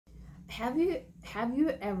Have you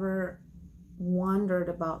ever wondered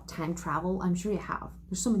about time travel? I'm sure you have.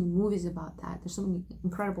 There's so many movies about that. There's so many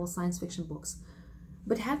incredible science fiction books.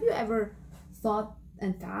 But have you ever thought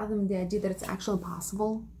and fathomed the idea that it's actually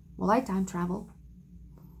possible? Well, I time travel.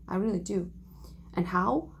 I really do. And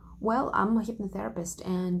how? Well, I'm a hypnotherapist,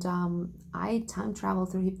 and I time travel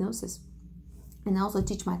through hypnosis. And I also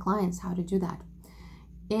teach my clients how to do that.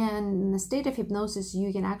 And in the state of hypnosis,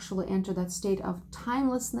 you can actually enter that state of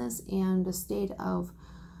timelessness and a state of,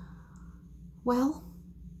 well,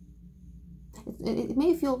 it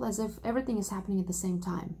may feel as if everything is happening at the same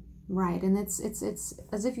time, right? And it's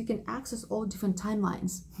as if you can access all different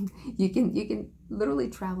timelines. You can literally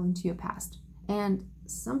travel into your past. And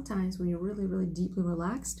sometimes when you're really, really deeply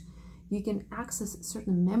relaxed, you can access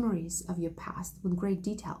certain memories of your past with great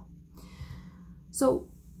detail. So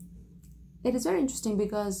it is very interesting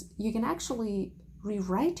because you can actually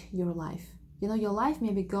rewrite your life. You know, your life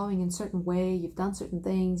may be going in a certain way, you've done certain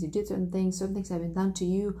things, you did certain things have been done to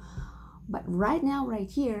you. But right now, right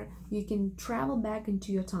here, you can travel back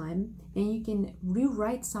into your time and you can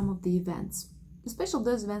rewrite some of the events, especially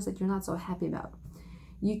those events that you're not so happy about.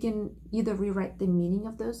 You can either rewrite the meaning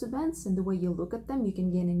of those events and the way you look at them, you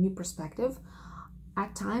can gain a new perspective.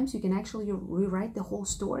 At times, you can actually rewrite the whole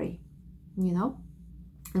story, you know?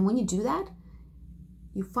 And when you do that,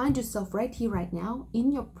 you find yourself right here, right now,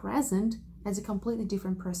 in your present as a completely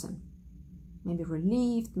different person. Maybe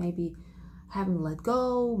relieved, maybe having let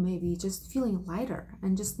go, maybe just feeling lighter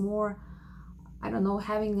and just more, I don't know,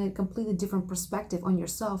 having a completely different perspective on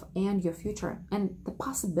yourself and your future. And the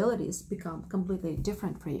possibilities become completely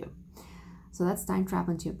different for you. So that's time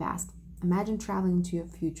traveling to your past. Imagine traveling into your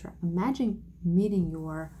future. Imagine meeting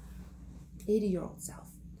your 80-year-old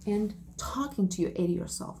self and talking to your 80-year-old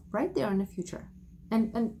self right there in the future.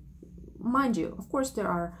 And mind you, of course,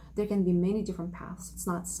 there can be many different paths. It's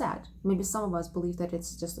not set. Maybe some of us believe that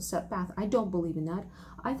it's just a set path. I don't believe in that.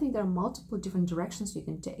 I think there are multiple different directions you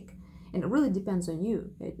can take, and it really depends on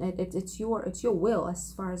you. It's your will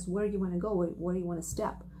as far as where you want to go, where you want to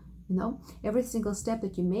step. You know, every single step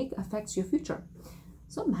that you make affects your future.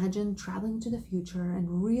 So imagine traveling to the future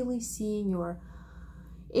and really seeing your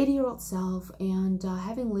 80-year-old self and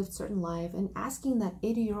having lived certain life and asking that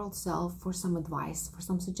 80-year-old self for some advice, for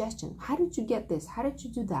some suggestion. How did you get this? How did you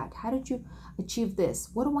do that? How did you achieve this?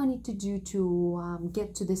 What do I need to do to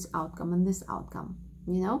get to this outcome and this outcome?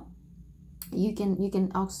 You know, you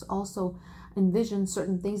can also envision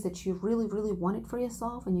certain things that you really, really wanted for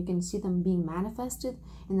yourself, and you can see them being manifested,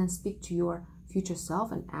 and then speak to your future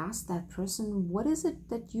self and ask that person, what is it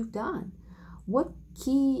that you've done? What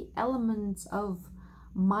key elements of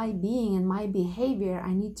my being and my behavior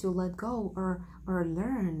I need to let go or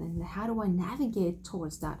learn, and how do I navigate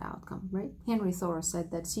towards that outcome, right? Henry Thoreau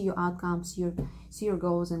said that see your outcomes, see your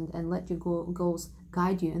goals, and let your goals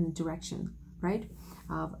guide you in the direction, right,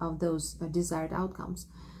 of those desired outcomes.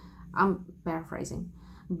 I'm paraphrasing,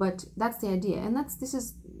 but that's the idea. And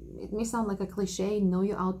it may sound like a cliche, know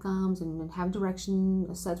your outcomes and have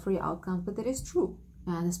direction set for your outcomes, but that is true.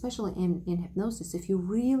 And especially in hypnosis, if you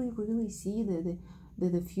really, really see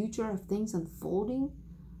the future of things unfolding,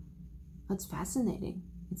 it's fascinating.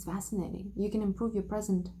 It's fascinating. You can improve your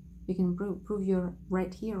present. You can improve your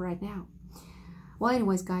right here, right now. Well,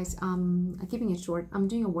 anyways, guys, keeping it short, I'm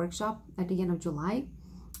doing a workshop at the end of July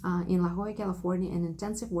in Jolla, California, an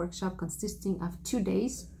intensive workshop consisting of 2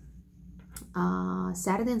 days,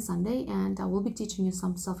 Saturday and Sunday, and I will be teaching you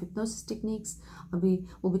some self-hypnosis techniques.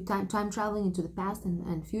 We'll be time traveling into the past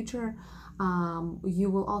and future. You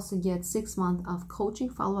will also get 6 months of coaching,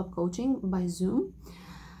 follow-up coaching by Zoom,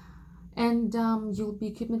 and you'll be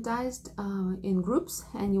hypnotized in groups,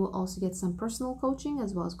 and you will also get some personal coaching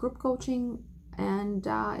as well as group coaching. And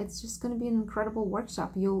it's just going to be an incredible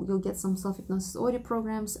workshop. You'll get some self-hypnosis audio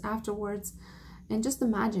programs afterwards. And just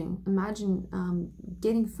imagine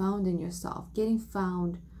getting found in yourself,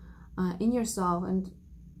 and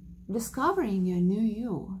discovering your new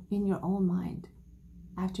you in your own mind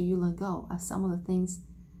after you let go of some of the things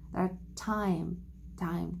that are time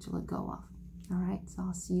to let go of. All right, so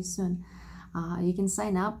I'll see you soon. You can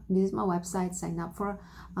sign up, visit my website, sign up for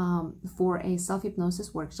a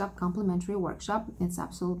self-hypnosis workshop, complimentary workshop. It's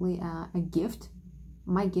absolutely a gift,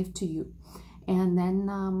 my gift to you. And then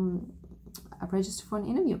register for an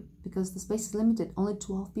interview, because the space is limited. Only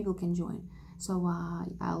 12 people can join. So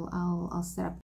I'll set up